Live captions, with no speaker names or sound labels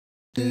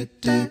My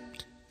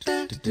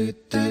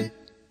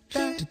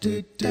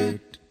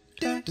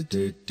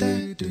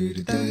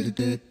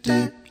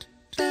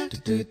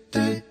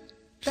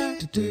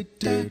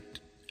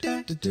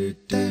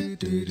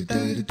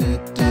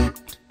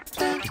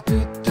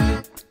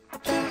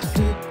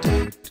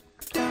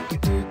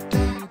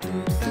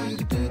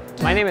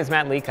name is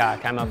Matt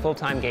Leacock. I'm a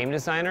full-time game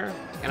designer,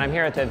 and I'm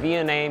here at the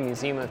V&A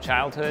Museum of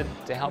Childhood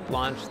to help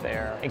launch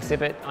their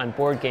exhibit on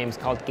board games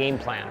called Game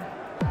Plan.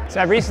 So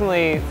I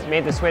recently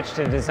made the switch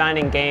to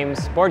designing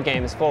games, board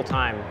games,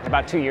 full-time,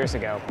 about 2 years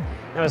ago.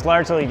 That was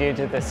largely due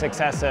to the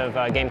success of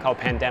a game called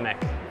Pandemic.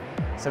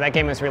 So that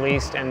game was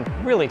released and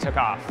really took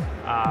off.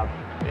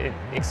 It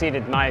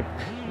exceeded my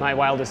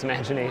wildest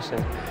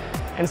imagination.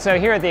 And so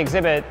here at the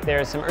exhibit,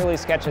 there's some early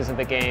sketches of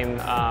the game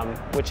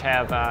which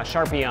have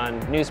Sharpie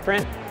on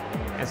newsprint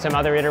and some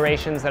other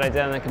iterations that I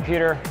did on the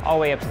computer, all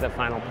the way up to the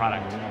final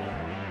product.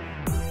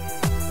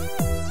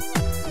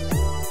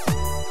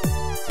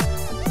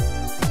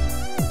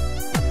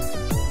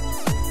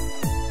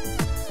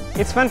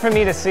 It's fun for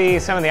me to see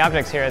some of the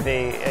objects here at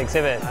the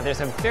exhibit.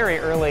 There's a very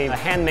early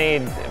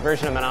handmade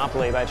version of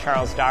Monopoly by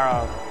Charles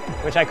Darrow,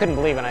 which I couldn't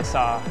believe when I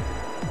saw.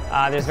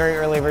 There's very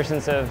early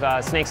versions of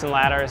Snakes and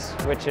Ladders,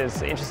 which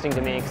is interesting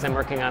to me because I'm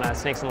working on a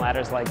Snakes and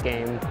Ladders-like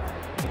game.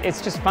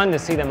 It's just fun to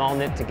see them all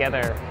knit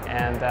together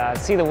and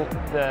see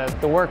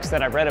the works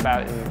that I've read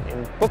about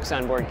in books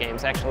on board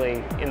games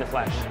actually in the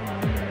flesh.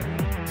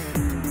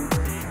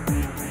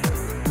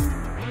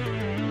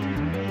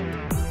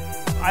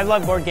 I've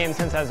loved board games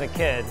since I was a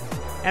kid,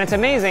 and it's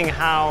amazing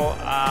how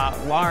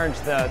large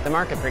the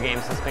market for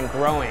games has been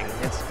growing.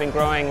 It's been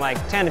growing like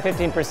 10 to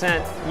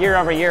 15% year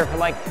over year for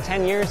like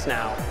 10 years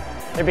now.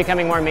 They're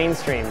becoming more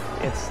mainstream.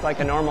 It's like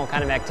a normal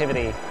kind of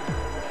activity.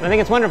 And I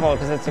think it's wonderful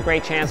because it's a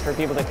great chance for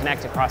people to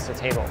connect across the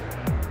table.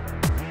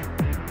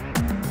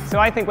 So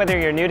I think whether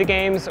you're new to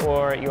games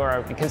or you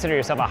consider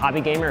yourself a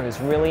hobby gamer who's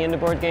really into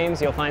board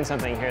games, you'll find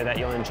something here that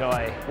you'll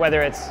enjoy.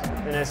 Whether it's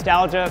the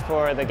nostalgia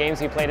for the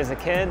games you played as a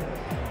kid,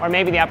 or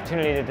maybe the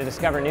opportunity to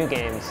discover new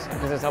games,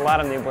 because there's a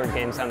lot of new board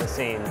games on the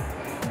scene.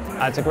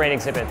 It's a great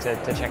exhibit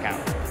to check out.